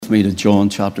me to John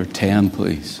chapter 10,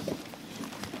 please.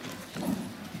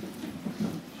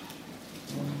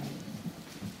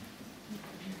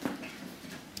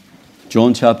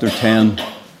 John chapter 10,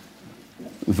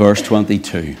 verse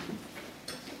 22.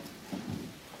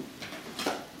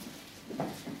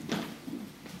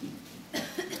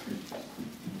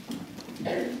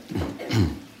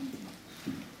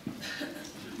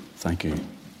 Thank you.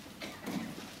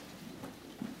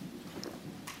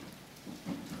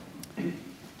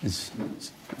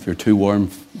 If you're too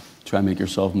warm, try and make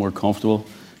yourself more comfortable.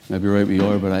 Maybe right where you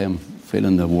are, but I am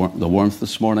feeling the warmth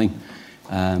this morning.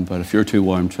 But if you're too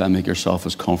warm, try and make yourself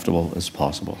as comfortable as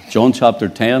possible. John chapter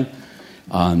 10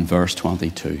 and verse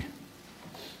 22.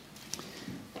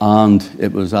 And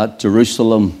it was at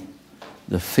Jerusalem,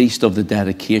 the feast of the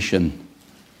dedication,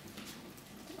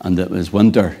 and it was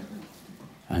winter,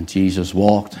 and Jesus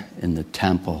walked in the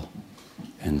temple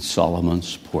in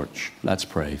Solomon's porch. Let's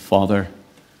pray. Father,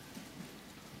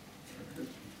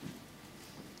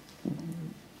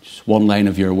 just one line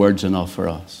of your words enough for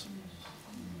us.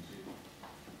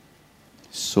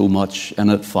 So much in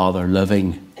it, Father,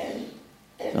 the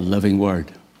living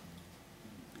word.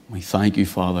 We thank you,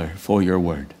 Father, for your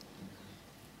word.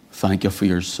 Thank you for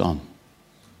your Son.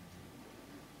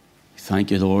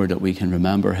 Thank you, Lord, that we can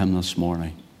remember him this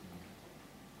morning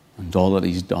and all that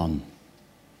he's done.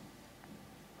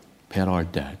 Paid our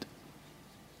debt.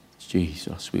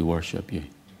 Jesus, we worship you.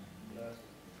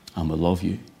 And we love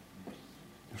you.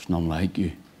 There's none like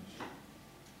you.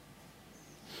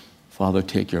 Father,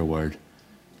 take your word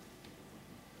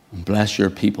and bless your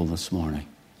people this morning.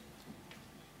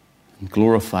 And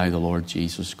glorify the Lord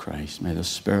Jesus Christ. May the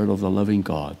Spirit of the living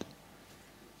God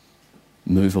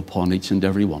move upon each and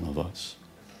every one of us.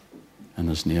 In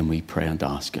his name we pray and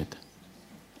ask it.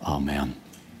 Amen.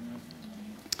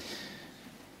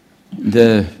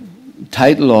 The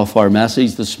title of our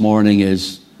message this morning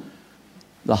is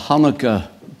The Hanukkah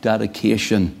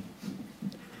Dedication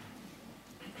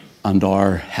and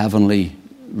Our Heavenly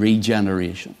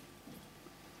Regeneration.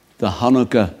 The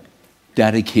Hanukkah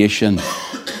Dedication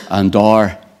and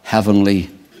Our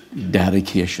Heavenly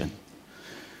Dedication.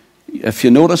 If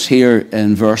you notice here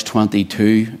in verse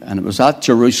 22, and it was at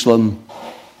Jerusalem,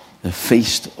 the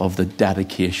feast of the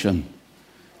dedication,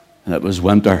 and it was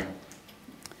winter.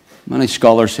 Many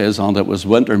scholars says on it was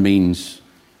winter means,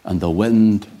 and the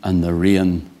wind and the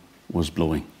rain was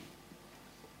blowing.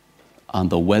 And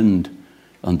the wind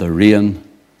and the rain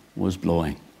was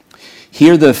blowing.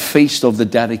 Here the feast of the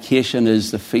dedication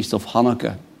is the feast of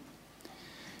Hanukkah.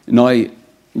 Now,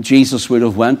 Jesus would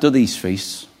have went to these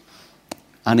feasts,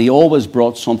 and he always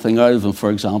brought something out of them. For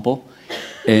example,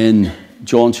 in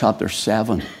John chapter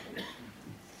 7,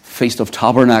 Feast of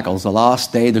Tabernacles, the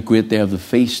last day, the great day of the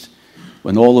feast,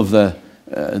 when all of there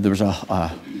was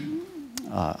a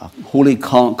holy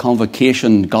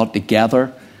convocation got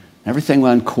together. Everything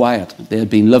went quiet. They had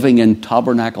been living in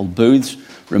tabernacle booths,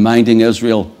 reminding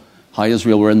Israel how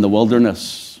Israel were in the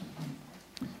wilderness.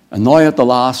 And now at the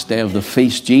last day of the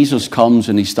feast, Jesus comes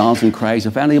and he stands and cries,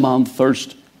 "If any man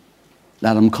thirst,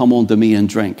 let him come unto me and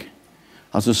drink.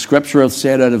 As the scripture hath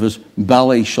said, out of his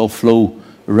belly shall flow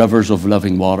rivers of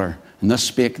living water. And this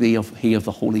spake he of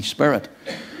the Holy Spirit."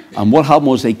 And what happened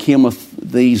was they came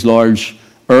with these large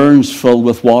urns filled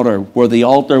with water, where the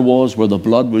altar was, where the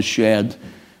blood was shed.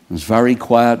 It was very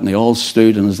quiet, and they all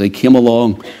stood, and as they came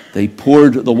along, they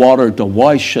poured the water to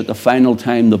wash at the final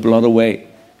time the blood away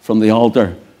from the altar.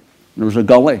 And there was a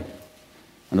gully,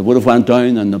 and it would have went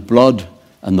down, and the blood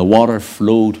and the water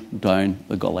flowed down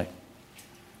the gully.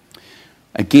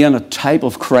 Again, a type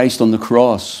of Christ on the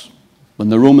cross. When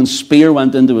the Roman spear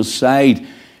went into his side,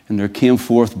 and there came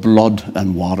forth blood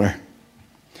and water.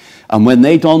 And when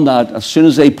they done that, as soon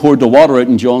as they poured the water out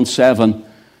in John 7,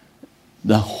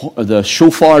 the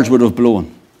shofars would have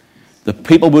blown. The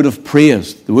people would have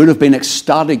praised. There would have been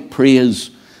ecstatic praise.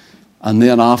 And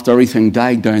then after everything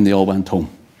died down, they all went home.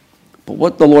 But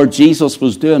what the Lord Jesus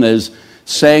was doing is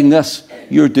saying this,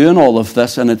 you're doing all of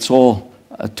this, and it's all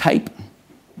a type.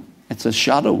 It's a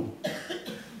shadow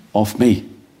of me.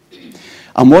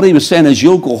 And what he was saying is,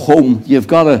 you'll go home. You've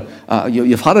got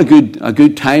you've had a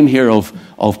good time here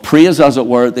of praise, as it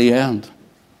were, at the end.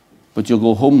 But you'll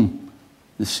go home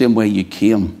the same way you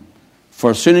came.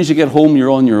 For as soon as you get home, you're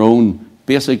on your own.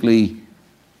 Basically,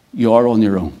 you are on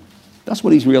your own. That's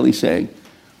what he's really saying.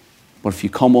 But if you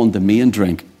come unto me and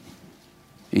drink,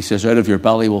 he says, out of your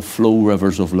belly will flow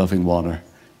rivers of living water.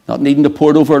 Not needing to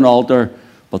pour it over an altar,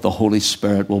 but the Holy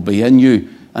Spirit will be in you,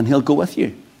 and he'll go with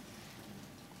you.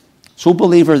 So,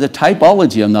 believer, the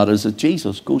typology on that is that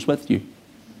Jesus goes with you.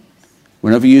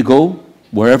 Whenever you go,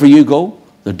 wherever you go,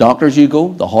 The doctors you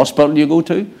go, the hospital you go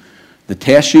to, the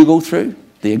tests you go through,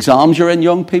 the exams you're in,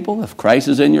 young people. If Christ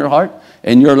is in your heart,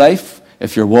 in your life,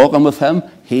 if you're walking with him,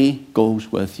 he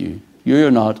goes with you.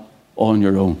 You're not on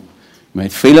your own. You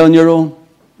might feel on your own,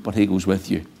 but he goes with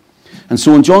you. And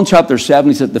so in John chapter 7,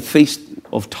 he's at the Feast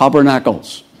of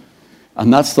Tabernacles.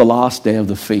 And that's the last day of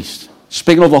the feast.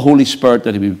 Speaking of the Holy Spirit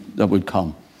that would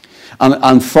come.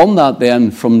 And from that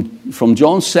then, from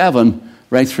John 7,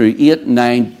 right through 8,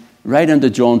 9, right into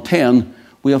John 10,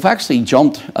 we have actually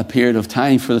jumped a period of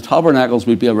time. For the Tabernacles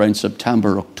would be around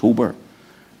September, October.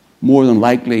 More than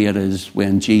likely it is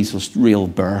when Jesus' real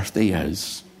birthday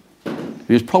is.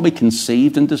 He was probably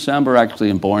conceived in December actually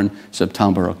and born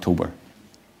September, October.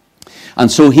 And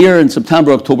so here in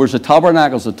September, October is the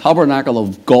Tabernacles. The tabernacle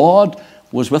of God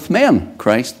was with men.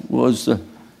 Christ was the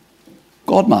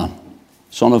God-man,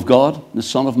 Son of God, the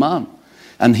Son of Man.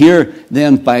 And here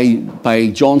then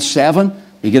by John 7,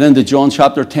 you get into John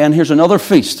chapter 10, here's another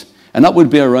feast. And that would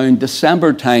be around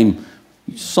December time,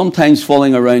 sometimes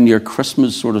falling around your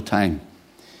Christmas sort of time.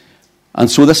 And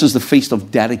so this is the Feast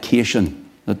of Dedication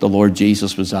that the Lord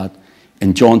Jesus was at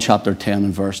in John chapter 10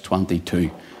 and verse 22.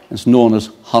 It's known as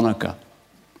Hanukkah.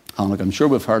 Hanukkah, I'm sure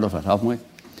we've heard of it, haven't we?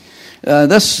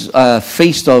 This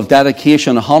Feast of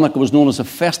Dedication, Hanukkah, was known as the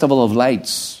Festival of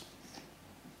Lights.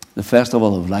 The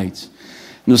Festival of Lights.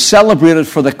 It was celebrated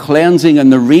for the cleansing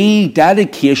and the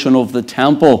rededication of the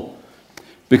temple.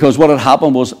 Because what had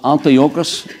happened was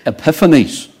Antiochus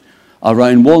Epiphanes,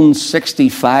 around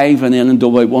 165 and then into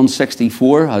about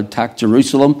 164, had attacked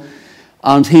Jerusalem.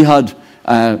 And he had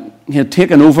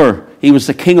taken over. He was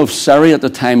the king of Syria at the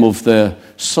time of the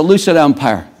Seleucid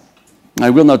Empire.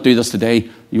 I will not do this today.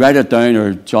 You write it down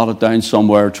or jot it down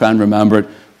somewhere, try and remember it.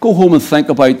 Go home and think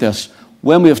about this.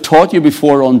 When we have taught you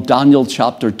before on Daniel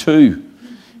chapter 2,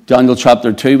 Daniel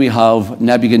chapter 2, we have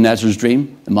Nebuchadnezzar's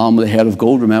dream, the man with the head of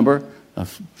gold, remember?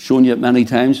 I've shown you it many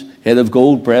times. Head of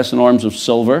gold, breasts and arms of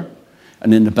silver,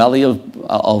 and in the belly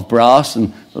of brass,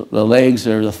 and the legs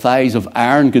or the thighs of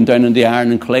iron, going down into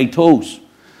iron and clay toes.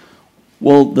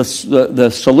 Well, the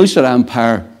Seleucid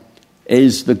Empire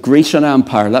is the Grecian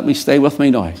Empire. Let me stay with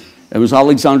me now. It was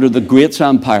Alexander the Great's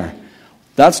empire.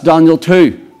 That's Daniel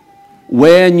 2.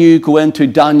 When you go into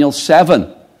Daniel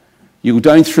 7, you go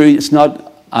down through, it's not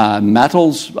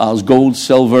metals as gold,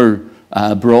 silver,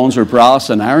 bronze or brass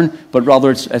and iron, but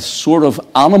rather it's sort of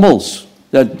animals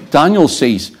that Daniel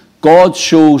sees. God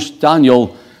shows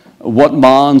Daniel what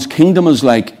man's kingdom is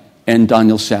like in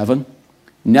Daniel 7.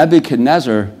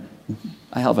 Nebuchadnezzar,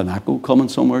 I have an echo coming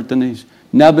somewhere, Denise.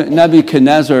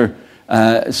 Nebuchadnezzar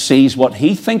sees what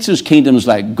he thinks his kingdom is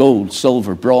like, gold,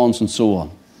 silver, bronze, and so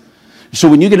on. So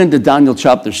when you get into Daniel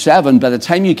chapter 7, by the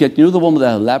time you get, you know the one with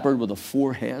the leopard with the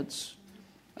 4 heads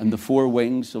and the 4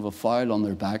 wings of a fowl on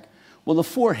their back? Well, the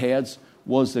 4 heads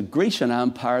was the Grecian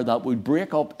Empire that would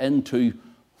break up into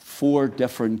 4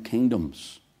 different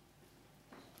kingdoms.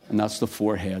 And that's the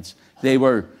 4 heads. They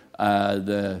were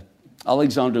the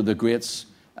Alexander the Great's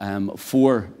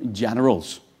 4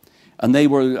 generals. And they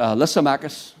were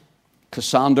Lysimachus,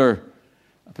 Cassander,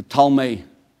 Ptolemy,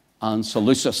 and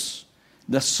Seleucus.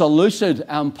 The Seleucid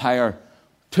Empire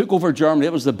took over Germany.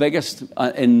 It was the biggest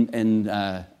in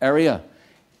area.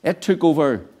 It took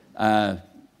over,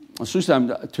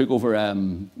 Seleucid took over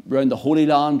around the Holy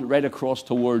Land, right across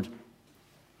toward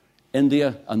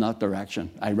India and that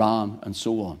direction, Iran and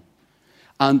so on.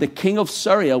 And the king of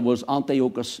Syria was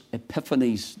Antiochus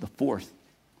Epiphanes IV.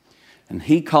 And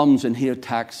he comes and he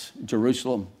attacks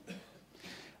Jerusalem.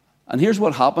 And here's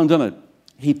what happened in it.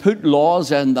 He put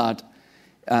laws in that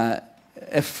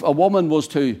if a woman was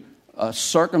to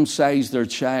circumcise their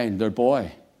child, their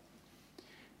boy,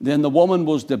 then the woman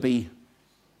was to be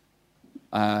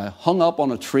hung up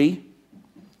on a tree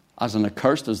as an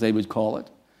accursed, as they would call it.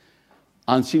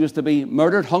 And she was to be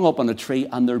murdered, hung up on a tree,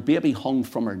 and their baby hung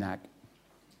from her neck.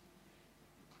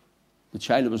 The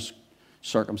child that was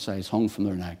circumcised hung from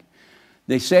their neck.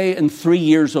 They say in 3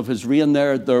 years of his reign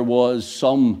there was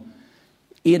some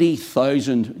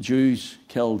 80,000 Jews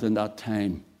killed in that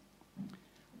time.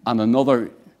 And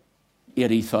another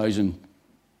 80,000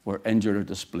 were injured or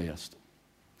displaced.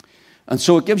 And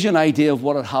so it gives you an idea of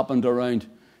what had happened around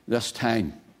this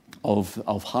time of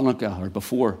Hanukkah or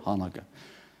before Hanukkah.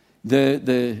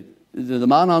 The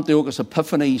man Antiochus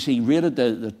Epiphanes, he raided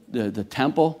the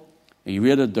temple, he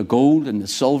raided the gold and the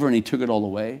silver, and he took it all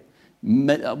away.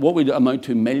 What would amount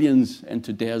to millions in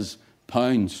today's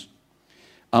pounds.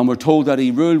 And we're told that he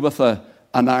ruled with an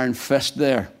iron fist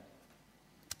there.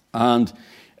 And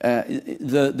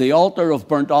the altar of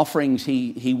burnt offerings,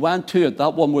 he went to it,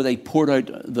 that one where they poured out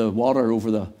the water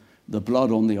over the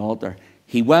blood on the altar.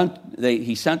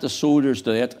 he sent the soldiers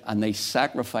to it, and they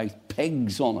sacrificed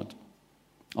pigs on it.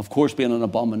 Of course, being an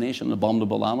abomination, an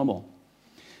abominable animal.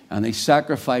 And they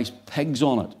sacrificed pigs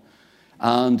on it.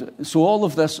 And so all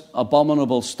of this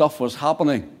abominable stuff was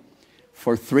happening.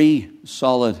 For 3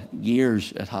 solid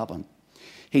years it happened.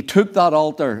 He took that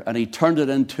altar and he turned it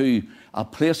into a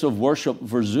place of worship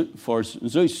for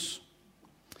Zeus.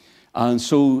 And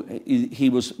so he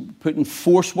was putting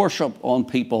forced worship on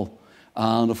people.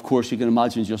 And of course, you can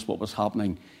imagine just what was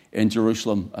happening in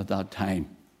Jerusalem at that time.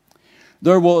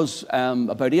 There was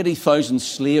about 80,000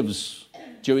 slaves,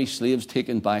 Jewish slaves,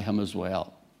 taken by him as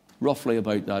well. Roughly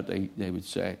about that, they would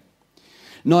say.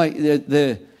 Now,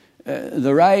 the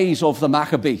rise of the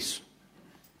Maccabees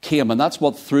came, and that's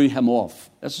what threw him off.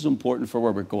 This is important for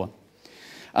where we're going.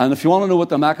 And if you want to know what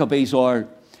the Maccabees are,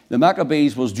 the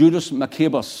Maccabees was Judas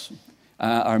Maccabeus,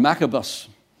 or Maccabeus.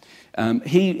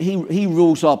 He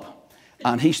rose up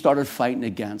and he started fighting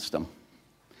against them.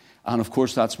 And of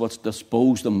course, that's what's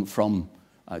disposed them from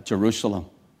Jerusalem.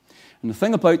 And the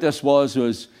thing about this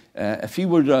was if you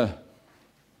were to,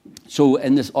 so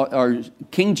in this our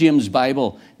King James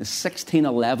Bible, the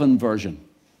 1611 version,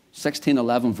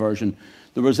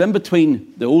 there was in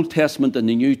between the Old Testament and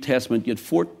the New Testament, you had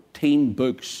 14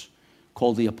 books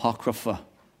called the Apocrypha.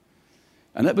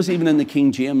 And it was even in the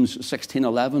King James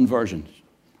 1611 version.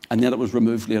 And then it was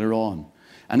removed later on.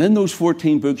 And in those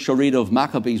 14 books, you'll read of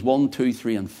Maccabees 1, 2,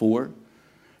 3, and 4.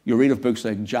 You'll read of books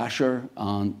like Jasher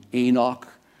and Enoch,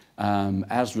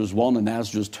 Ezra's 1 and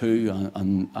Ezra's 2,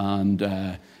 and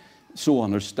so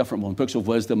on. There's different ones, books of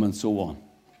wisdom and so on.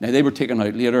 Now, they were taken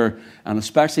out later, and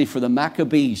especially for the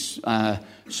Maccabees,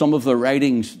 some of the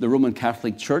writings, the Roman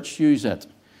Catholic Church use it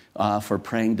for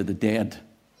praying to the dead.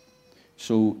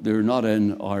 So they're not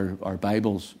in our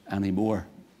Bibles anymore.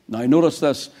 Now, notice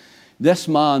this. This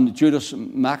man, Judas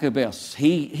Maccabeus,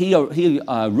 he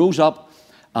rose up,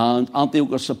 and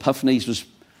Antiochus Epiphanes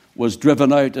was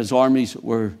driven out. His armies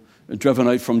were driven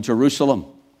out from Jerusalem.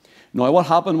 Now, what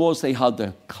happened was they had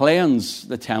to cleanse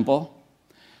the temple.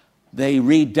 They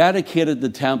rededicated the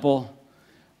temple.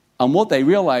 And what they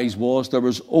realized was there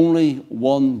was only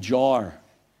one jar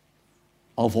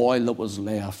of oil that was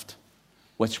left,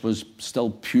 which was still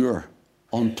pure,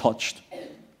 untouched,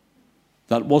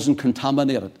 that wasn't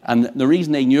contaminated. And the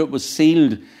reason they knew it was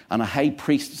sealed, and a high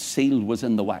priest's seal was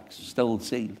in the wax, still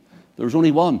sealed. There was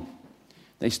only one.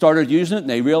 They started using it, and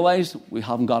they realized we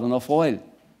haven't got enough oil.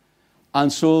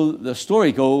 And so the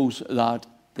story goes that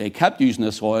they kept using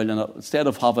this oil, and instead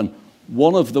of having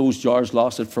one of those jars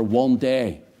lasted for 1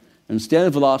 day, instead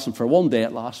of lasting for 1 day,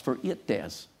 it lasted for 8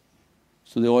 days.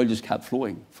 So the oil just kept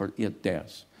flowing for 8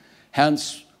 days.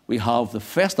 Hence, we have the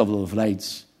Festival of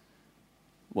Lights,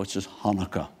 which is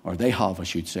Hanukkah, or they have, I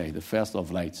should say, the Festival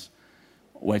of Lights,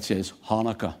 which is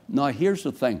Hanukkah. Now, here's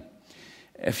the thing.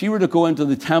 If you were to go into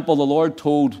the temple, the Lord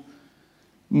told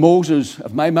Moses,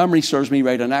 if my memory serves me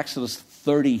right, in Exodus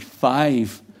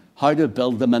 35, how to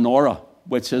build the menorah,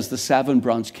 which is the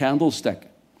 7-branch candlestick.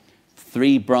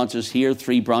 3 branches here,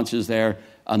 3 branches there,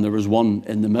 and there was one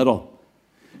in the middle.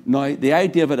 Now, the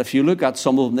idea of it, if you look at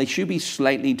some of them, they should be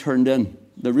slightly turned in.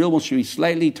 The real ones should be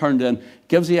slightly turned in.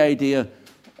 Gives the idea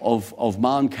of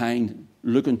mankind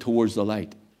looking towards the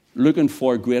light, looking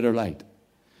for greater light.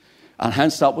 And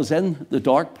hence that was in the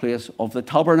dark place of the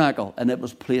tabernacle, and it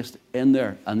was placed in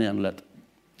there and then lit.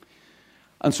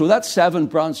 And so that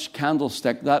 7-branch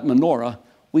candlestick, that menorah,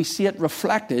 we see it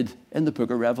reflected in the book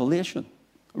of Revelation.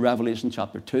 Revelation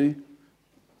chapter 2,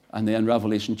 and then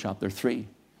Revelation chapter 3.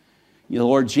 The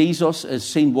Lord Jesus is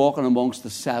seen walking amongst the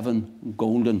 7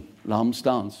 golden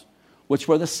lampstands, which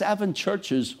were the 7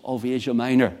 churches of Asia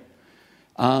Minor.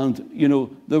 And,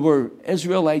 there were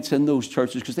Israelites in those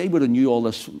churches because they would have knew all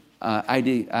this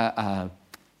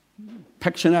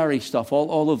Pictionary stuff,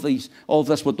 all of this,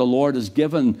 what the Lord has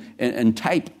given in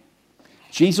type.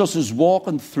 Jesus is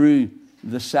walking through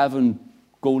the 7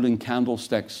 golden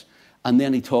candlesticks, and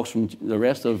then he talks from the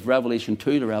rest of Revelation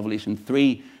 2 to Revelation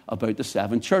 3 about the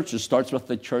 7 churches. Starts with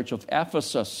the church of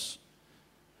Ephesus.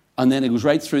 And then it goes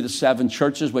right through the 7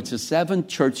 churches, which is 7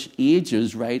 church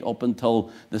ages, right up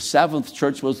until the 7th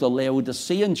church was the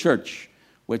Laodicean church,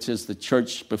 which is the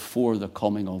church before the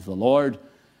coming of the Lord.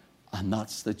 And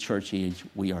that's the church age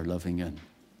we are living in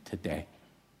today.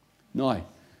 Now,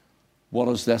 what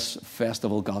has this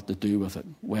festival got to do with it?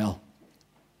 Well,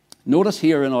 notice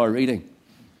here in our reading,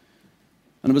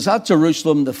 and it was at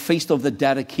Jerusalem, the feast of the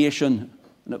dedication,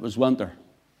 and it was winter.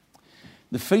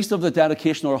 The Feast of the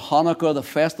Dedication, or Hanukkah, the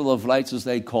Festival of Lights as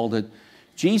they called it,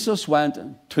 Jesus went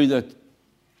to the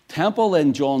temple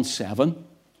in John 7,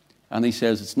 and he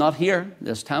says, it's not here,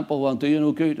 this temple won't do you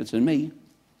no good, it's in me.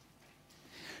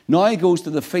 Now he goes to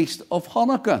the feast of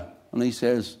Hanukkah, and he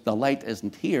says, the light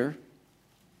isn't here,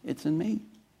 it's in me.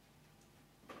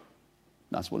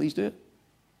 That's what he's doing.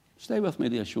 Stay with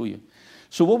me, I'll show you.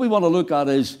 So what we want to look at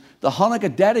is the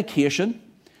Hanukkah dedication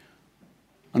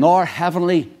and our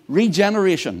heavenly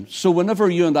regeneration. So whenever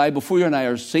you and I, before you and I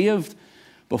are saved,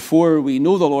 before we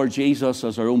know the Lord Jesus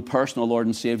as our own personal Lord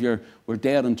and Savior, we're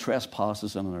dead in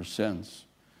trespasses and in our sins.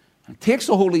 And it takes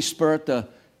the Holy Spirit to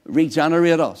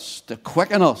regenerate us, to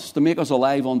quicken us, to make us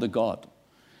alive unto God.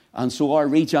 And so our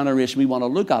regeneration, we want to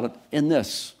look at it in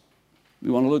this. We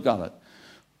want to look at it.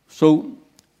 So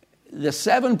the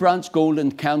 7-branch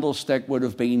golden candlestick would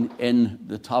have been in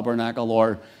the tabernacle,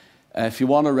 or if you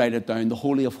want to write it down, the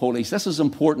Holy of Holies. This is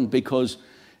important because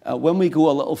when we go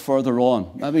a little further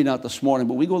on, maybe not this morning,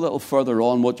 but we go a little further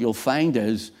on, what you'll find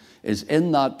is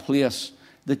in that place,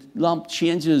 the lamp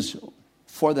changes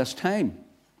for this time.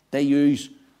 They use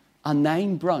a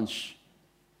 9-branch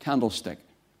candlestick.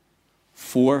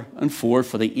 4 and 4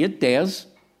 for the 8 days.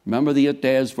 Remember the 8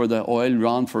 days where the oil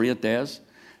ran for 8 days?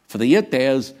 For the 8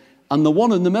 days, and the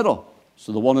one in the middle.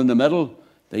 So the one in the middle,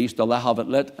 they used to have it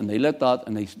lit, and they lit that,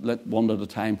 and they lit one at a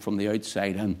time from the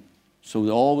outside in. So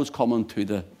they're always coming to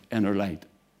the inner light.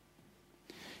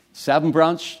 7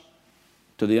 branch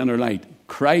to the inner light.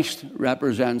 Christ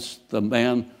represents the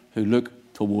men who look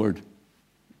toward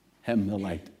him, the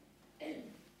light.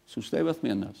 So stay with me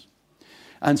in this.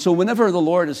 And so whenever the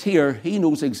Lord is here, he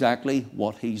knows exactly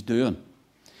what he's doing.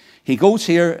 He goes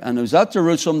here, and it was at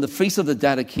Jerusalem, the feast of the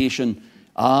dedication,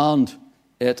 and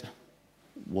it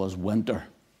was winter.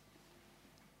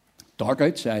 Dark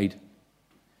outside,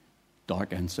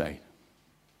 dark inside.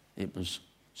 It was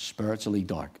spiritually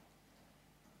dark.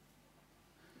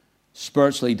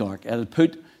 Spiritually dark. It had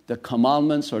put the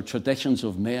commandments or traditions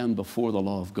of men before the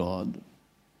law of God.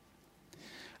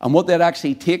 And what they'd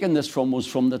actually taken this from was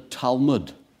from the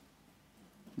Talmud.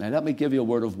 Now, let me give you a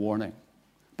word of warning.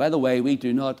 By the way, we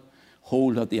do not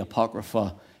hold that the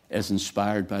Apocrypha is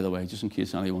inspired, by the way, just in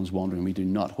case anyone's wondering. We do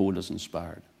not hold as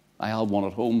inspired. I have one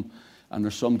at home, and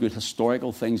there's some good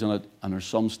historical things in it, and there's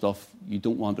some stuff you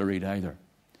don't want to read either.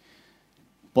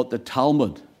 But the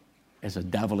Talmud is a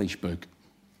devilish book.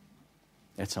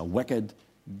 It's a wicked,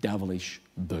 devilish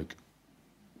book.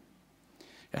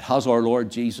 It has our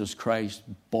Lord Jesus Christ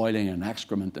boiling in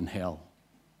excrement in hell.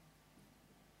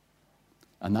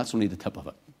 And that's only the tip of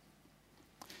it.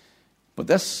 But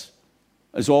this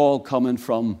is all coming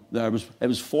from there. It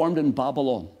was formed in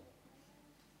Babylon.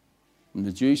 When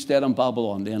the Jews stayed in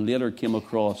Babylon, then later came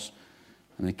across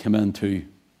and they came into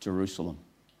Jerusalem.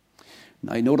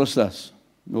 Now notice this.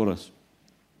 Notice.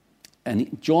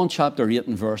 In John chapter 8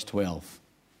 and verse 12.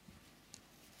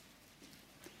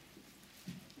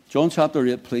 John chapter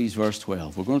 8, please, verse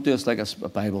 12. We're going to do this like a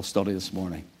Bible study this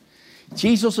morning.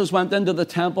 Jesus has went into the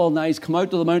temple, now he's come out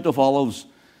to the Mount of Olives,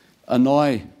 and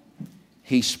now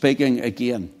he's speaking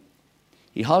again.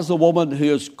 He has the woman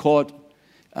who is caught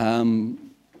in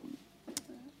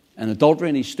adultery,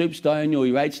 and he stoops down,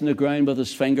 he writes in the ground with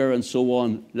his finger and so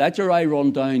on. Let your eye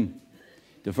run down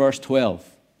to verse 12.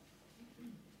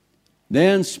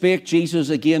 Then spake Jesus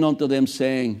again unto them,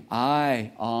 saying,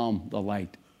 I am the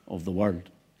light of the world.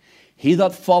 He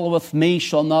that followeth me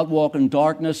shall not walk in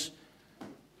darkness,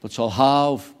 but shall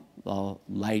have the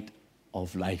light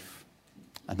of life.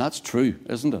 And that's true,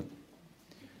 isn't it?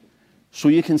 So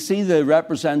you can see the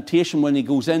representation when he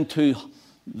goes into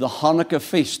the Hanukkah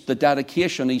feast, the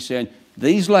dedication. He's saying,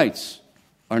 these lights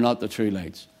are not the true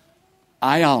lights.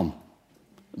 I am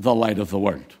the light of the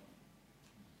world.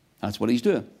 That's what he's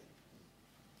doing.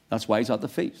 That's why he's at the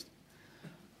feast.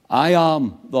 I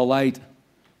am the light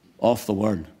of the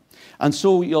world. And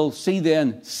so you'll see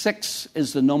then, 6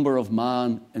 is the number of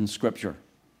man in Scripture.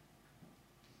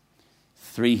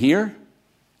 3 here,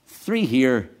 3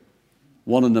 here,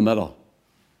 1 in the middle.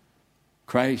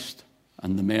 Christ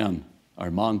and the men are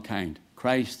mankind.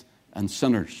 Christ and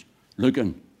sinners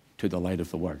looking to the light of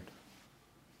the world.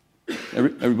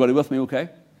 Everybody with me okay?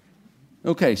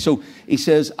 Okay, so he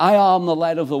says, I am the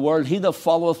light of the world. He that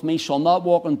followeth me shall not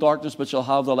walk in darkness, but shall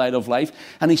have the light of life.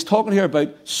 And he's talking here about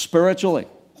spiritually.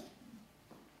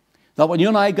 That when you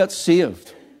and I got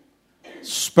saved,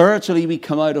 spiritually we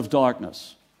come out of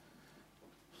darkness.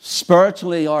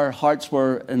 Spiritually our hearts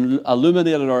were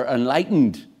illuminated or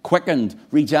enlightened, quickened,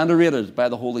 regenerated by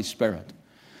the Holy Spirit.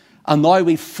 And now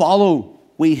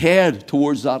we head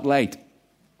towards that light.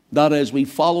 That is, we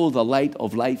follow the light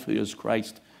of life, who is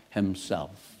Christ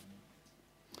himself.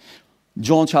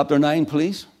 John chapter 9,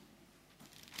 please.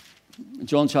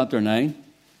 John chapter 9.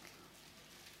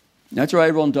 That's where I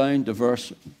run down to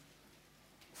verse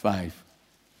 5.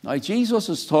 Now, Jesus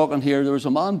is talking here. There was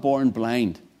a man born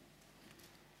blind.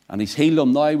 And he's healed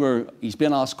him. Now he's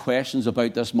been asked questions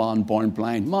about this man born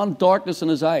blind. Man, darkness in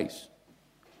his eyes,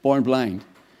 born blind.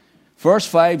 Verse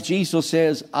 5, Jesus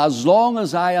says, as long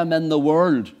as I am in the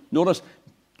world. Notice,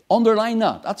 underline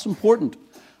that. That's important.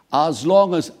 As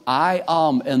long as I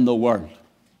am in the world.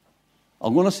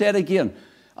 I'm going to say it again.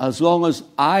 As long as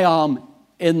I am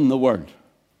in the world.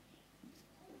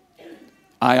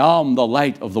 I am the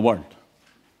light of the world.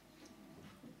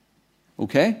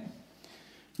 Okay?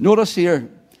 Notice here,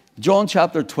 John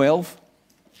chapter 12.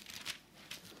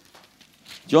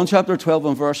 John chapter 12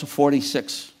 and verse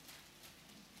 46.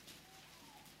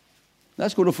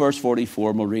 Let's go to verse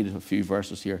 44 and we'll read a few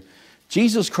verses here.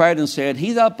 Jesus cried and said,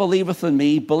 he that believeth in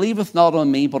me, believeth not on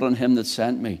me, but on him that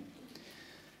sent me.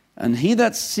 And he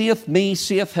that seeth me,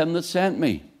 seeth him that sent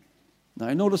me.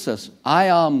 Now notice this. I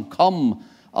am come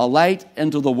a light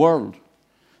into the world,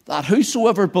 that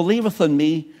whosoever believeth in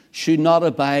me should not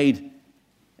abide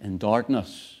in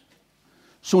darkness.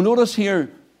 So notice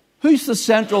here, who's the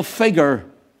central figure?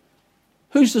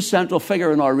 Who's the central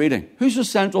figure in our reading? Who's the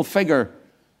central figure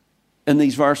in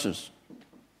these verses?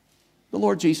 The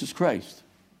Lord Jesus Christ,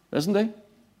 isn't he?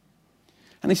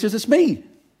 And he says, it's me,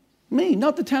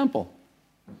 not the temple,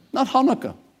 not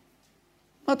Hanukkah,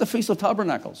 not the Feast of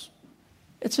Tabernacles.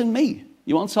 It's in me.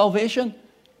 You want salvation?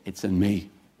 It's in me.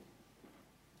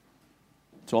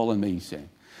 It's all in me, he's saying.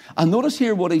 And notice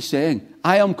here what he's saying.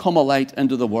 I am come a light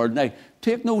into the world. Now,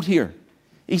 take note here.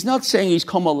 He's not saying he's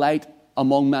come a light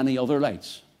among many other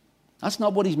lights. That's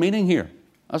not what he's meaning here.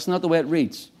 That's not the way it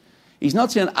reads. He's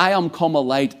not saying, I am come a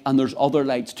light and there's other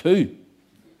lights too.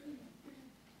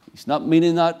 He's not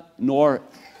meaning that, nor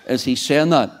is he saying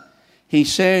that.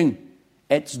 He's saying,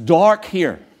 it's dark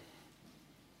here.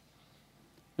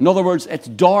 In other words, it's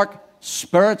dark,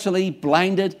 spiritually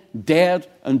blinded, dead,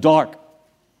 and dark.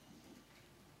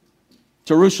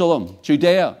 Jerusalem,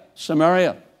 Judea,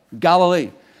 Samaria,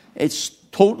 Galilee. It's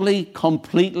totally,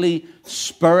 completely,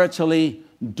 spiritually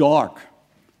dark.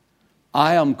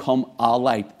 I am come a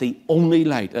light, the only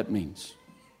light it means.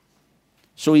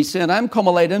 So he said, I'm come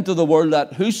a light into the world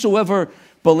that whosoever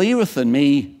believeth in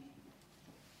me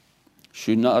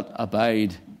should not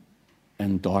abide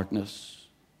in darkness.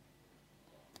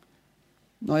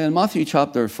 Now in Matthew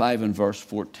chapter 5 and verse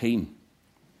 14,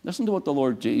 listen to what the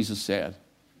Lord Jesus said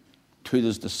to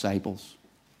his disciples.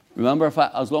 Remember,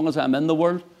 as long as I'm in the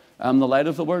world, I'm the light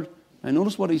of the world. And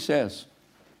notice what he says.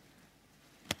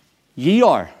 Ye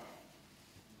are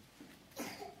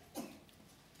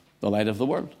the light of the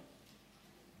world.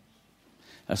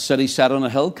 A city set on a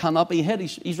hill cannot be hid.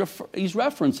 He's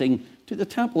referencing to the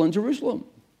temple in Jerusalem.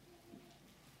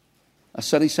 A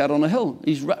city set on a hill.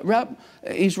 He's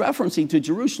referencing to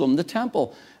Jerusalem, the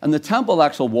temple. And the temple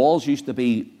actual walls used to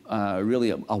be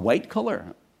really a white color.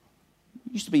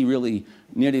 It used to be really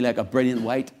nearly like a brilliant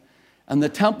white. And the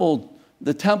temple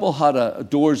had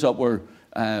doors that were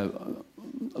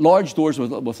large doors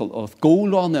with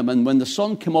gold on them. And when the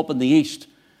sun came up in the east,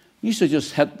 you used to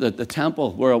just hit the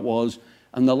temple where it was,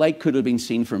 and the light could have been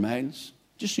seen for miles.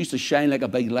 Just used to shine like a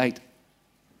big light.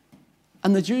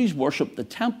 And the Jews worshipped the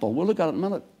temple. We'll look at it in a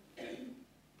minute.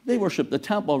 They worship the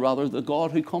temple rather than the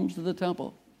God who comes to the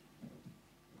temple.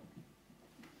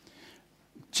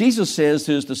 Jesus says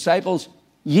to his disciples,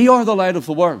 ye are the light of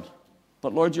the world.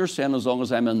 But Lord, you're saying as long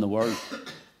as I'm in the world,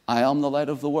 I am the light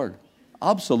of the world.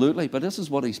 Absolutely, but this is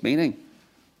what he's meaning.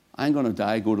 I'm going to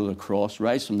die, go to the cross,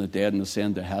 rise from the dead and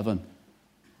ascend to heaven.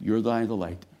 You're now the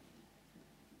light.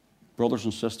 Brothers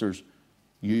and sisters,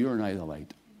 you are now the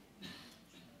light.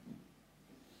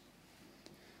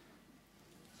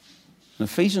 In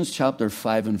Ephesians chapter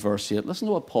 5 and verse 8, listen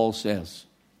to what Paul says.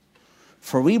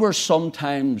 For we were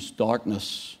sometimes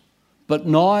darkness, but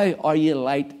now are ye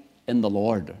light in the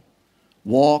Lord.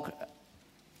 Walk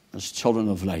as children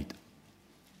of light.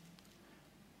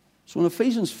 So in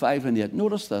Ephesians 5 and 8,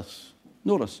 notice this.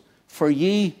 Notice, for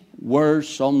ye were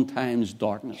sometimes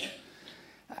darkness.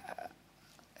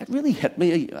 It really hit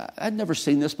me. I'd never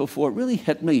seen this before. It really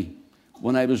hit me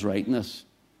when I was writing this.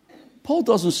 Paul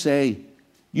doesn't say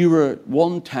you were at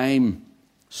one time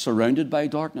surrounded by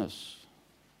darkness.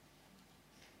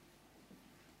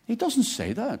 He doesn't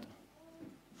say that.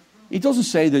 He doesn't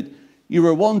say that you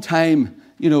were one time,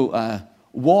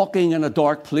 walking in a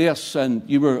dark place and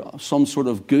you were some sort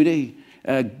of good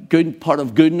part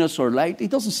of goodness or light. He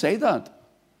doesn't say that.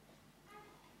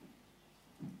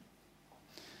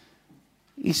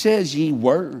 He says ye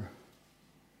were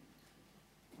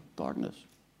darkness.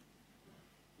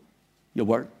 You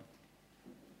were.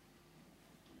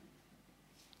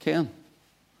 Ken,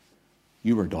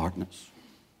 you were darkness.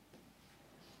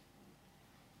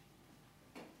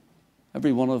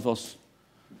 Every one of us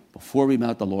before we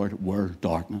met the Lord, were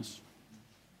darkness.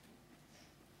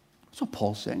 That's what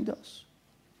Paul's saying to us.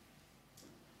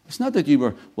 It's not that you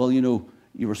were,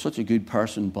 you were such a good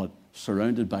person, but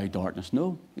surrounded by darkness.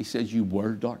 No, he says you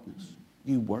were darkness.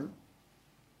 You were.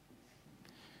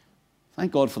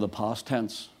 Thank God for the past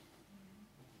tense.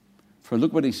 For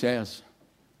look what he says.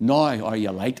 Now are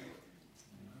you light.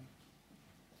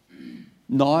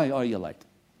 Now are you light.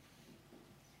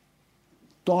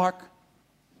 Dark,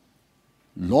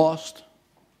 lost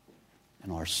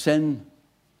in our sin,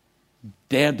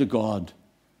 dead to God.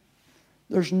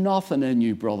 There's nothing in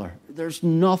you, brother. There's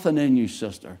nothing in you,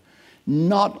 sister.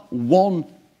 Not one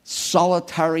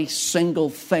solitary single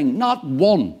thing. Not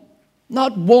one.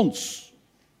 Not once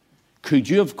could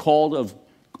you have called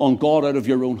on God out of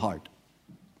your own heart.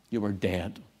 You were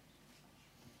dead.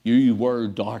 You were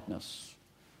darkness.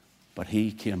 But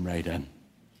he came right in.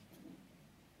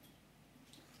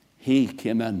 He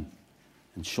came in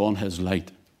and shone his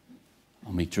light,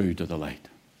 and we drew to the light.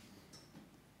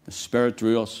 The Spirit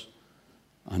drew us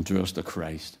and drew us to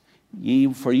Christ.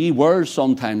 For ye were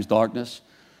sometimes darkness,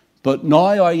 but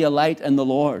now are ye light in the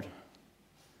Lord.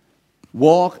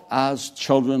 Walk as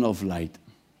children of light.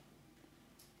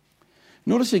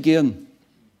 Notice again,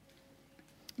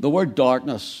 the word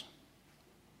darkness.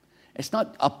 It's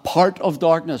not a part of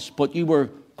darkness, but you were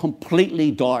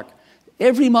completely dark.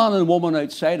 Every man and woman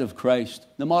outside of Christ,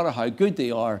 no matter how good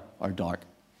they are dark.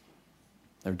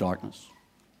 They're darkness.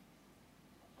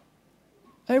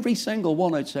 Every single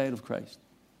one outside of Christ.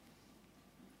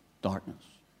 Darkness.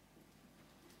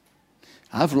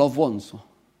 I have loved ones.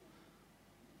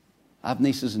 I have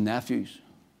nieces and nephews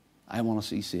I want to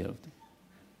see saved.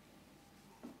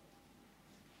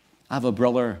 I have a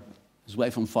brother, his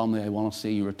wife and family I want to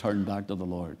see return back to the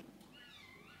Lord.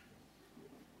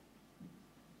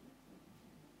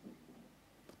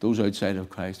 But those outside of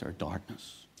Christ are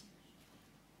darkness.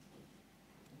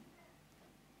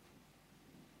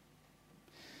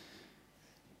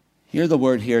 Hear the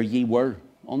word here, ye were.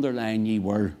 Underline ye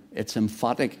were. It's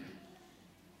emphatic.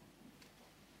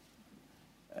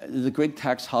 The Greek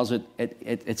text has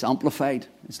it's amplified.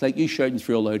 It's like you shouting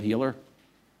through a loud hailer.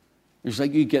 It's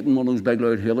like you getting one of those big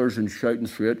loud hailers and shouting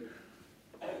through it.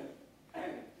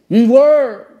 You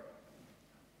were.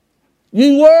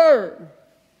 You were.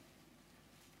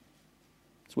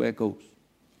 That's the way it goes.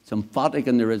 It's emphatic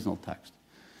in the original text.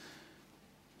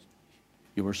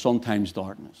 You were sometimes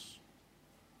darkness.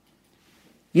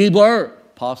 Ye were,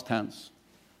 past tense.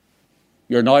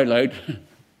 You're now light.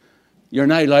 You're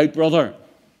now light, brother.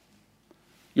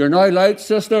 You're now light,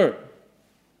 sister.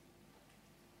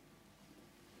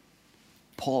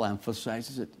 Paul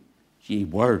emphasizes it. Ye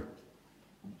were.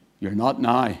 You're not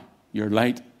now. You're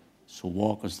light. So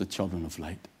walk as the children of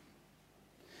light.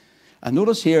 And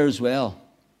notice here as well.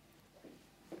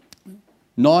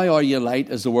 Now are ye light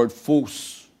is the word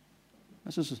phos.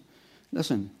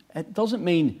 Listen, it doesn't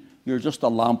mean you're just a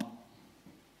lamp.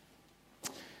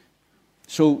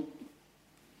 So,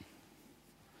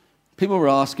 people were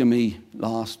asking me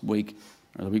last week,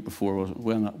 or the week before,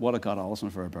 what I got Alison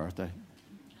for her birthday.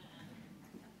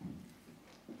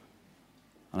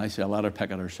 And I said, I let her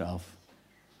pick it herself.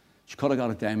 She could have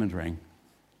got a diamond ring.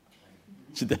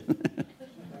 She didn't.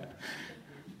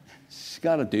 She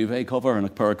got a duvet cover and a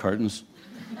pair of curtains.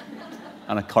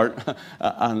 And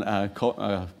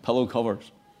pillow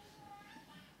covers.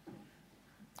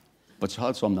 But she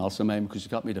had something else in mind because she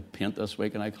got me to paint this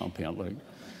week and I can't paint like.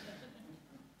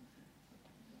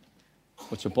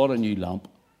 But she bought a new lamp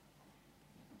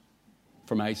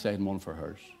for my side and one for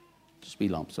hers. Just wee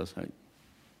lamps this height.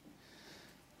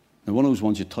 Now one of those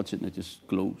ones you touch it and it just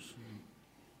glows.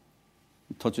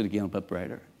 You touch it again a bit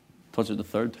brighter. Touch it the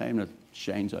third time and it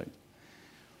shines out.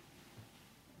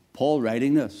 Paul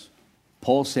writing this.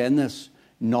 Paul saying this.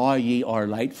 Now ye are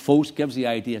light. Phos gives the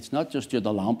idea it's not just you're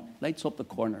the lamp. Lights up the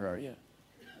corner area.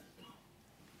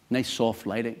 Nice soft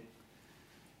lighting.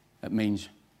 It means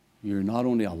you're not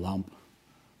only a lamp,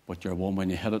 but you're one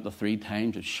when you hit it the 3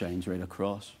 times, it shines right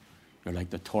across. You're like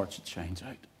the torch that shines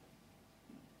out.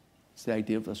 It's the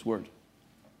idea of this word.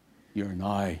 You're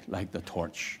now like the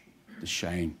torch, the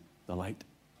shine, the light.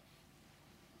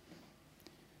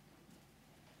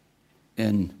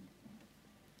 In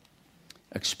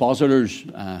Expositors,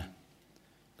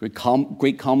 Greek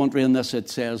commentary on this, it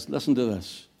says, listen to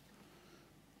this.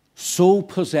 So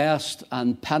possessed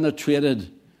and penetrated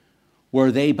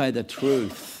were they by the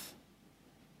truth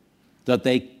that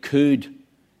they could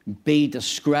be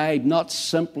described not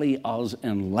simply as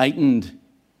enlightened,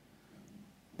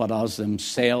 but as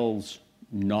themselves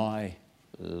now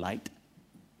light.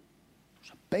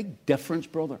 There's a big difference,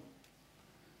 brother.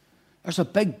 There's a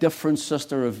big difference,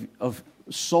 sister, of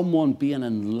someone being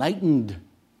enlightened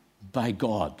by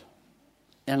God,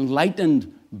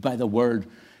 enlightened by the Word.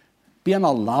 Being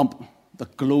a lamp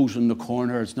that glows in the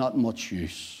corner is not much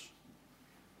use.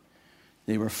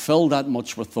 They were filled that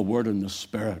much with the Word and the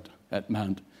Spirit. It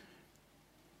meant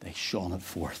they shone it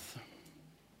forth.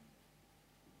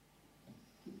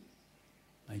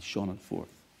 They shone it forth.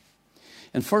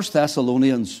 In 1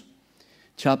 Thessalonians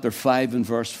chapter 5 and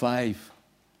verse 5,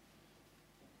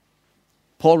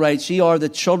 Paul writes, "Ye are the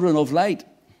children of light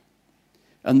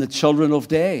and the children of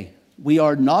day. We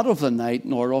are not of the night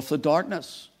nor of the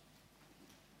darkness."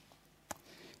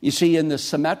 You see, in the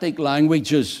Semitic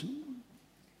languages,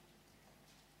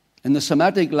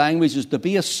 to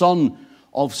be a son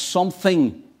of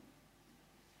something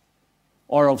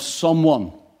or of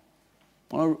someone.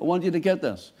 I want you to get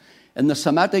this. In the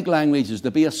Semitic languages,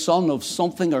 to be a son of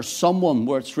something or someone,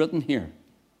 where it's written here,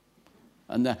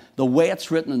 and the way it's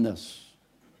written in this,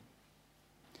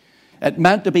 it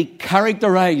meant to be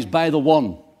characterized by the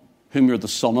one whom you're the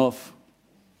son of.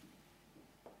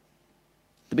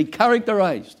 To be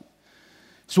characterized.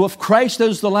 So if Christ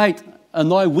is the light, and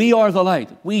now we are the light,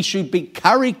 we should be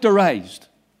characterized,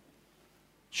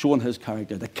 showing his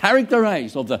character, the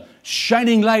characterized of the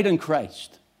shining light in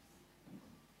Christ.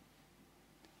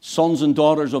 Sons and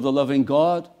daughters of the living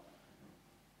God,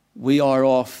 we are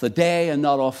of the day and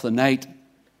not of the night.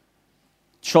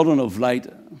 Children of light,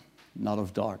 not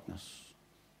of darkness.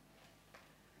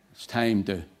 It's time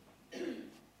to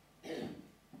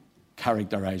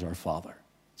characterize our Father.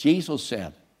 Jesus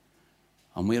said,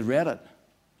 and we had read it,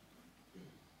 he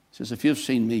says, "If you've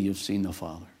seen me, you've seen the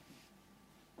Father."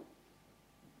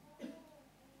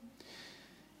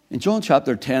 In John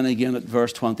chapter 10, again at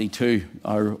verse 22,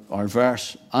 our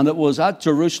verse, "And it was at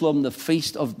Jerusalem the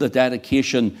feast of the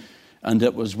dedication, and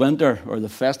it was winter," or the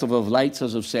festival of lights,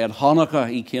 as I've said. Hanukkah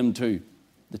he came to,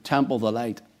 the temple of the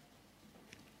light.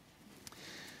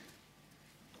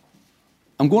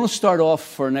 I'm going to start off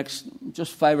for next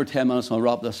just 5 or 10 minutes, and I'll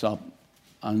wrap this up.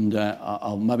 And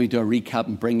I'll maybe do a recap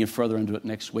and bring you further into it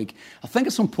next week. I think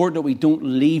it's important that we don't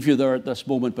leave you there at this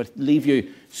moment, but leave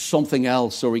you something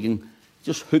else so we can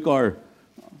just hook our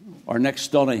next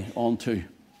study onto.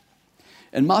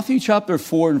 In Matthew chapter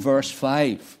 4 and verse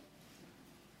 5,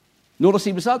 notice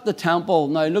he was at the temple.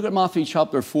 Now look at Matthew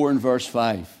chapter 4 and verse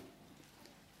 5.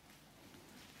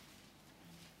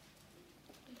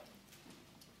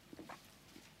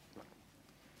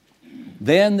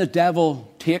 "Then the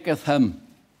devil taketh him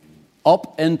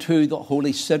up into the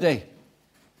holy city,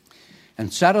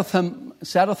 and setteth him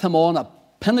on a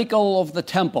pinnacle of the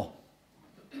temple."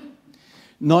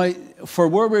 Now, for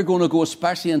where we're going to go,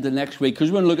 especially into next week, because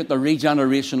we're going to look at the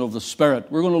regeneration of the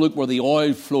Spirit. We're going to look where the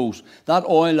oil flows. That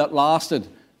oil that lasted,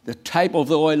 the type of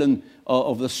the oil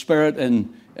of the Spirit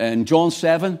in John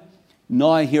 7.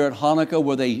 Now here at Hanukkah,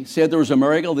 where they said there was a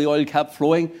miracle, the oil kept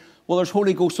flowing. Well, there's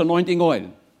Holy Ghost anointing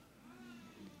oil.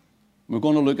 We're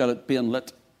going to look at it being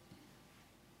lit.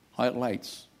 How it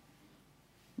lights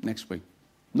next week.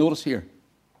 Notice here,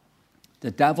 "The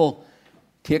devil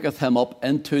taketh him up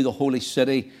into the holy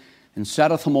city, and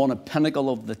setteth him on a pinnacle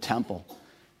of the temple."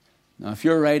 Now, if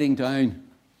you're writing down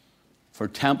for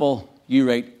temple, you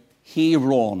write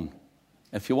Heron.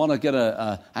 If you want to get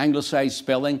a anglicized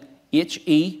spelling,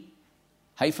 HE-R-O-N.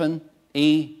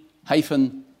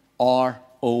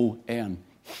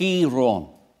 Heron.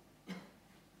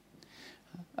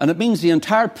 And it means the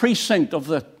entire precinct of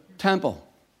the temple.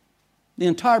 The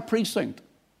entire precinct.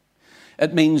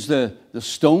 It means the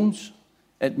stones.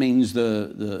 It means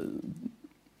the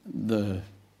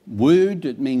wood.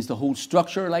 It means the whole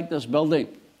structure like this building.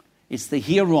 It's the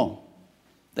Heron.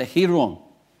 The Heron.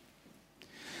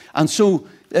 And so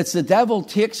it's the devil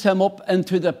takes him up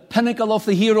into the pinnacle of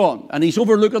the Heron, and he's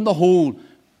overlooking the whole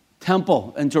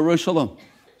temple in Jerusalem.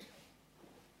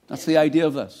 That's the idea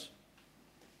of this.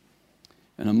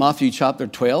 And in Matthew chapter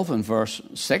 12 and verse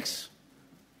 6,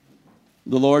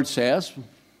 the Lord says,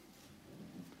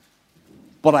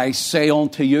 "But I say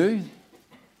unto you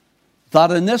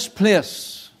that in this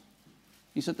place,"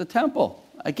 he's at the temple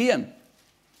again,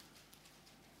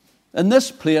 "in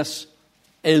this place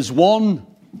is one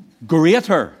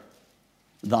greater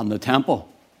than the temple."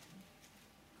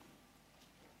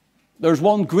 There's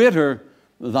one greater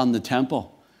than the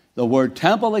temple. The word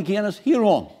temple again is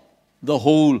Heron, the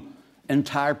whole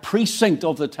entire precinct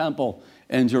of the temple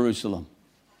in Jerusalem.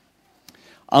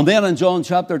 And then in John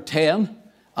chapter 10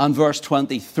 and verse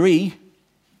 23,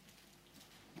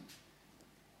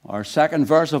 our second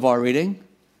verse of our reading,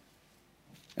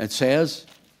 it says,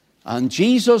 "And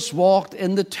Jesus walked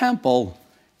in the temple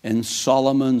in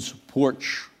Solomon's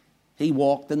porch." He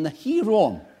walked in the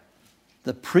Hieron,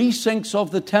 the precincts of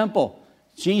the temple.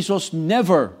 Jesus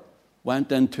never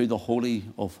went into the Holy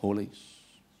of Holies.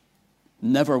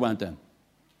 Never went in.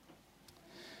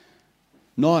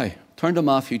 Now, turn to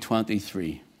Matthew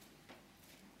 23.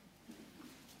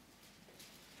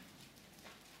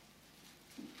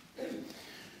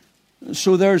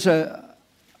 So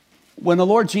when the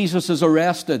Lord Jesus is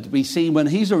arrested, we see when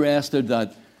he's arrested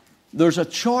that there's a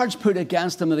charge put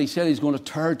against him that he said he's going to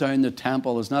tear down the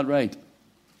temple. Isn't that right?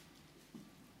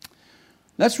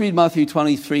 Let's read Matthew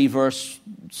 23, verse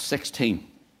 16.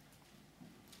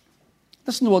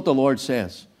 Listen to what the Lord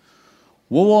says.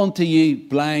 Woe unto you,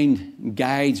 blind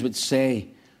guides, which say,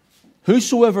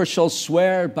 whosoever shall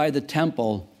swear by the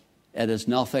temple, it is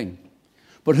nothing.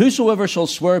 But whosoever shall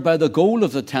swear by the gold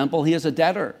of the temple, he is a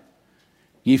debtor.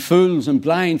 Ye fools and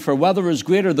blind, for whether is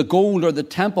greater, the gold or the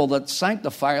temple that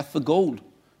sanctifieth the gold?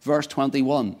 Verse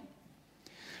 21.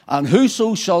 And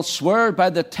whoso shall swear by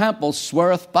the temple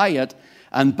sweareth by it,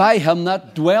 and by him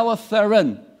that dwelleth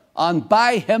therein. And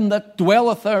by him that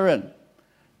dwelleth therein.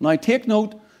 Now take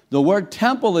note, the word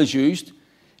temple is used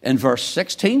in verse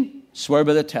 16, swear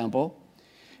by the temple.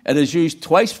 It is used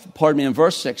twice, in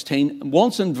verse 16,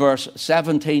 once in verse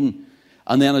 17,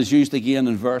 and then is used again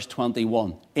in verse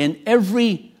 21. In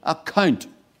every account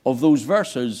of those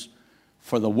verses,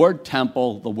 for the word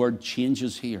temple, the word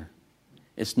changes here.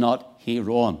 It's not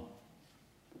hieron.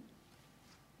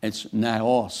 It's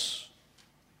naos.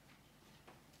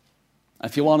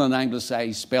 If you want an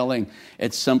anglicized spelling,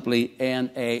 it's simply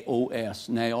N-A-O-S,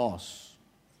 naos.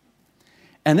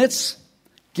 And it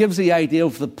gives the idea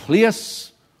of the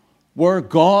place where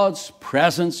God's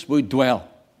presence would dwell,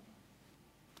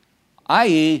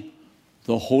 i.e.,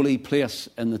 the holy place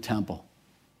in the temple.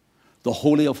 The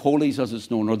Holy of Holies, as it's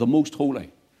known, or the Most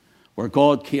Holy, where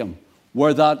God came,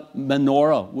 where that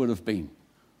menorah would have been,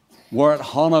 where at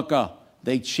Hanukkah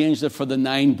they changed it for the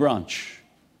 9 branch,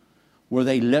 where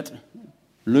they lit,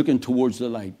 looking towards the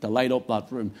light up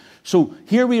that room. So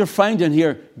here we are finding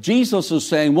here, Jesus is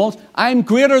saying, once, I'm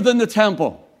greater than the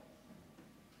temple.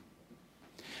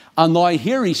 And now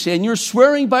here he's saying, you're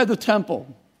swearing by the temple.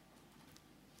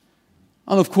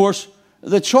 And of course,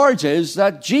 the charge is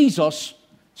that Jesus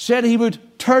said he would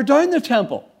tear down the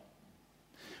temple.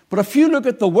 But if you look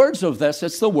at the words of this,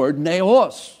 it's the word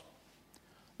naos.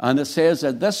 And it says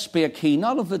that this spake he,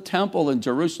 not of the temple in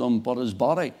Jerusalem, but his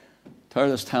body. Tear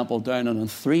this temple down, and in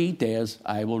 3 days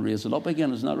I will raise it up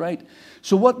again. Isn't that right?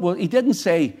 So he didn't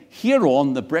say,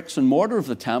 hieron, the bricks and mortar of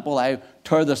the temple, I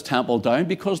tear this temple down,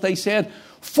 because they said,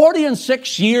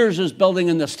 46 years is building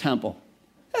in this temple.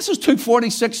 This has took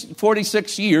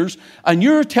 46 years, and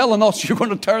you're telling us you're going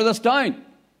to tear this down.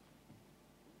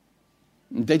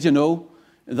 Did you know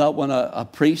that when a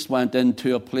priest went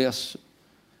into a place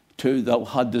that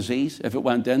had disease, if it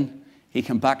went in, he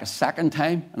came back a second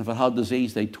time, and if it had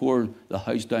disease, they tore the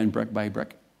house down brick by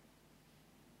brick.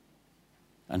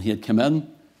 And he had come in,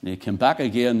 and he came back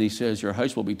again, and he says, your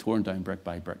house will be torn down brick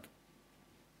by brick.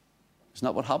 Isn't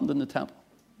that what happened in the temple?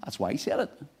 That's why he said it.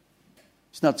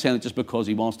 He's not saying it just because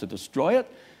he wants to destroy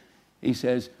it. He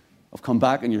says, I've come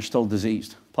back and you're still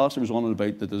diseased. Pastor was on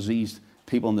about the diseased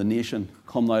people in the nation.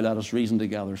 Come now, let us reason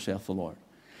together, saith the Lord.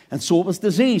 And so it was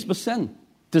disease with sin.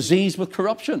 Disease with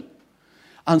corruption.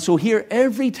 And so here,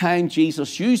 every time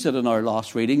Jesus used it in our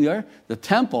last reading there, the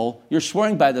temple, you're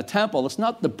swearing by the temple. It's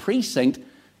not the precinct,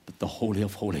 but the Holy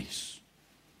of Holies.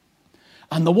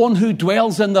 And the one who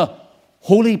dwells in the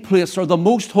holy place, or the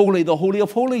most holy, the Holy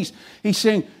of Holies. He's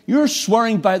saying, you're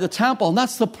swearing by the temple, and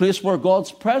that's the place where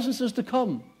God's presence is to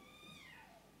come.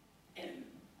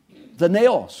 The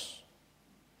naos.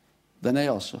 The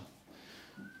naos.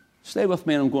 Stay with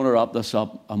me, and I'm going to wrap this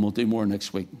up, and we'll do more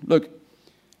next week. Look,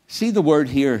 see the word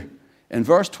here in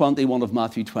verse 21 of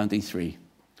Matthew 23.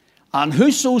 And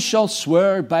whoso shall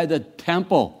swear by the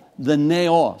temple, the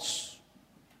naos,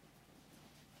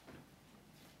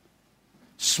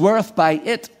 sweareth by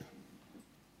it,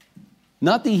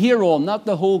 not the hieron, not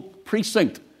the whole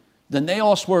precinct, the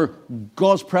naos where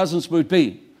God's presence would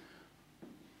be.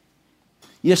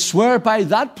 You swear by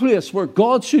that place where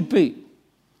God should be,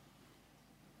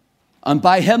 and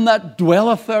by him that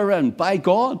dwelleth therein, by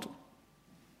God.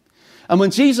 And when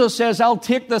Jesus says, I'll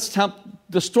take this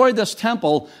destroy this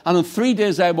temple, and in 3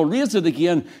 days I will raise it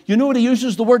again, you know what he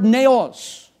uses? The word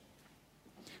naos.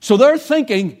 So they're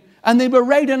thinking, and they were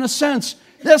right in a sense,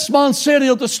 this man said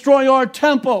he'll destroy our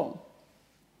temple.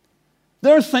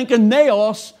 They're thinking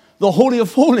naos, the Holy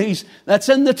of Holies, that's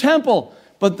in the temple.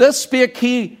 But this spake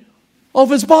he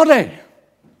of his body.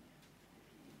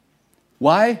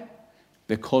 Why?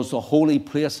 Because the holy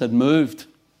place had moved.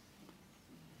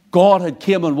 God had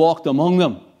came and walked among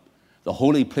them. The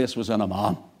holy place was in a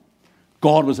man.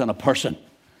 God was in a person.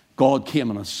 God came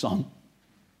in a son.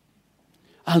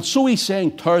 And so he's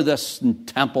saying, tear this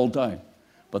temple down.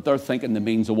 But they're thinking the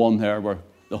means the one there where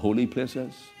the holy place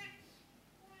is.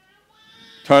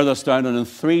 Tear this down, and in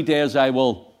 3 days I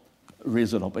will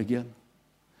raise it up again.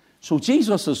 So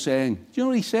Jesus is saying, do you know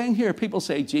what he's saying here? People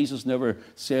say Jesus never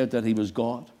said that he was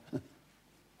God.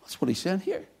 That's what he's saying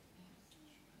here.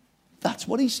 That's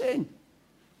what he's saying.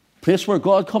 Place where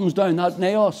God comes down, that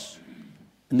naos.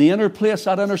 In the inner place,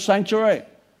 that inner sanctuary.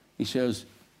 He says,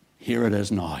 here it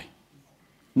is now.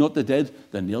 Not they did,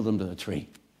 they nailed him to the tree.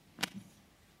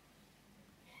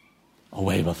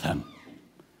 Away with him.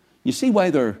 You see why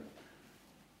they're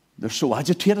so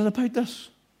agitated about this?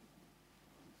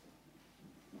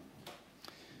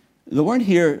 They weren't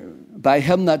here by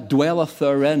him that dwelleth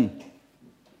therein.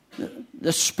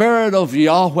 The Spirit of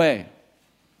Yahweh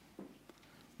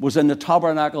was in the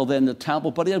tabernacle, then the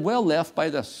temple, but he had well left by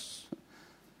this.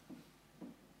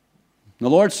 The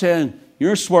Lord's saying,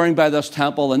 you're swearing by this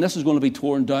temple, and this is going to be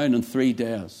torn down in 3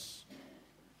 days.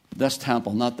 This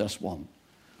temple, not this one.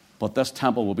 But this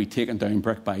temple will be taken down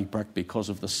brick by brick because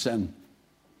of the sin,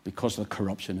 because of the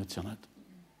corruption that's in it.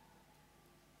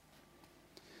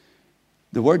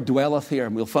 The word dwelleth here,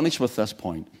 and we'll finish with this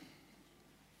point.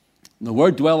 The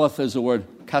word dwelleth is the word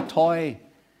katoi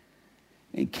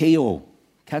keo.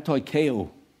 Katoi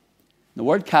keo. The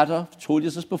word kata, I've told you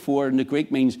this before, in the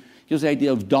Greek means, gives the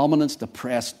idea of dominance, to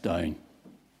press down.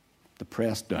 To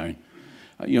press down.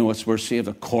 It's we're saved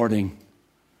according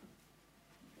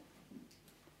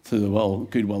to the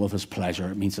good will of his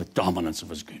pleasure. It means the dominance of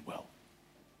his good will.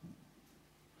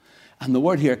 And the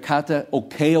word here, kata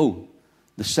okeo,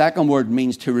 the second word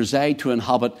means to reside, to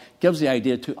inhabit, gives the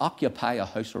idea to occupy a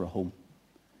house or a home.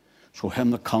 So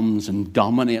him that comes and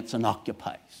dominates and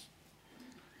occupies.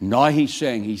 Now he's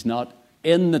saying he's not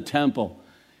in the temple.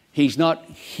 He's not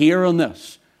here in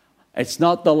this. It's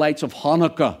not the lights of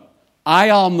Hanukkah. I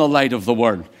am the light of the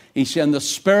world. He's saying the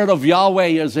Spirit of Yahweh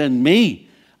is in me.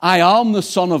 I am the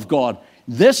Son of God.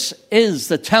 This is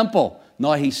the temple.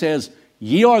 Now he says,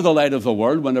 ye are the light of the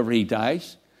world whenever he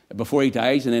dies. Before he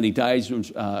dies, and then he dies,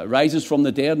 rises from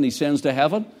the dead, and he ascends to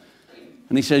heaven.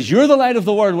 And he says, you're the light of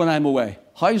the world when I'm away.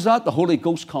 How's that? The Holy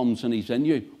Ghost comes and he's in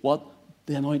you. What?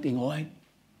 The anointing oil.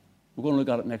 We're going to look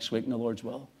at it next week in the Lord's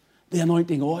will. The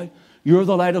anointing oil. You're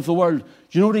the light of the world. Do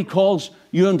you know what he calls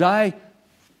you and I?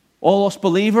 All us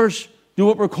believers. Do you know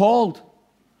what we're called?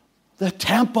 The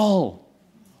temple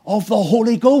of the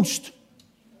Holy Ghost.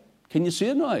 Can you see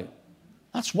it now?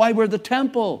 That's why we're the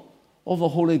temple of the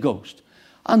Holy Ghost.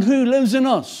 And who lives in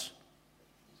us?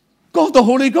 God the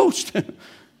Holy Ghost.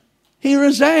 He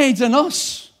resides in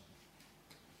us.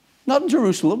 Not in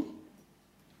Jerusalem.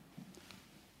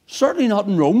 Certainly not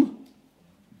in Rome.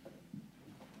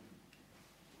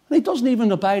 And he doesn't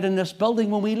even abide in this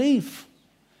building when we leave.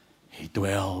 He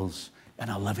dwells in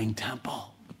a living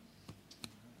temple.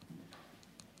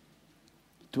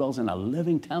 He dwells in a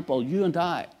living temple, you and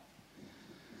I.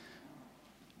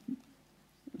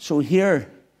 So here,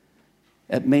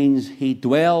 it means he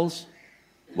dwells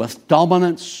with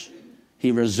dominance.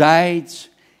 He resides.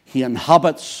 He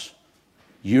inhabits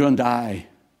you and I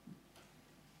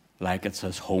like it's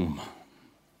his home.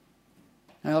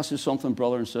 I ask you something,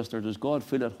 brother and sister. Does God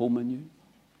feel at home in you?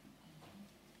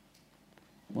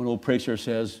 One old preacher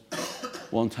says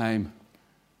one time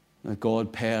that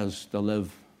God pays to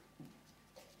live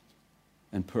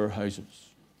in poor houses,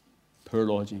 poor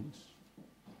lodgings.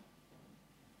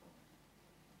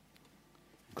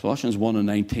 Colossians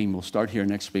 1:19, we'll start here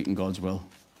next week in God's will.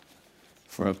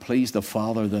 For it pleased the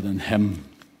Father that in him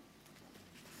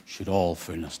should all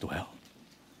fullness dwell.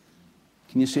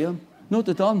 Can you see him? Note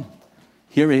it done.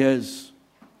 Here he is,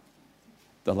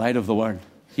 the light of the world.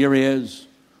 Here he is,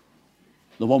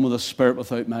 the one with the Spirit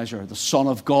without measure, the Son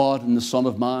of God and the Son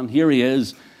of Man. Here he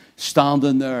is,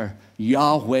 standing there,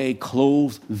 Yahweh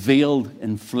clothed, veiled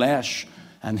in flesh.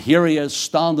 And here he is,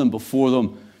 standing before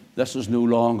them. This is no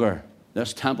longer.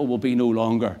 This temple will be no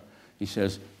longer. He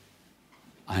says,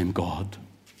 I'm God.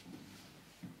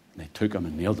 And they took him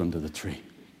and nailed him to the tree.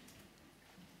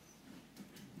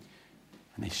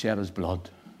 And they shed his blood.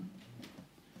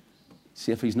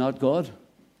 See, if he's not God,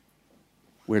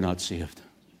 we're not saved.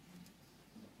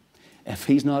 If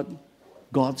he's not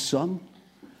God's Son,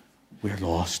 we're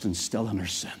lost and still in our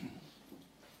sin.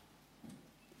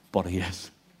 But he is.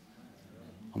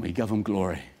 And we give him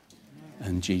glory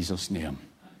in Jesus' name.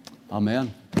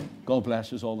 Amen. God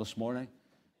bless us all this morning.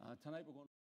 Tonight we're going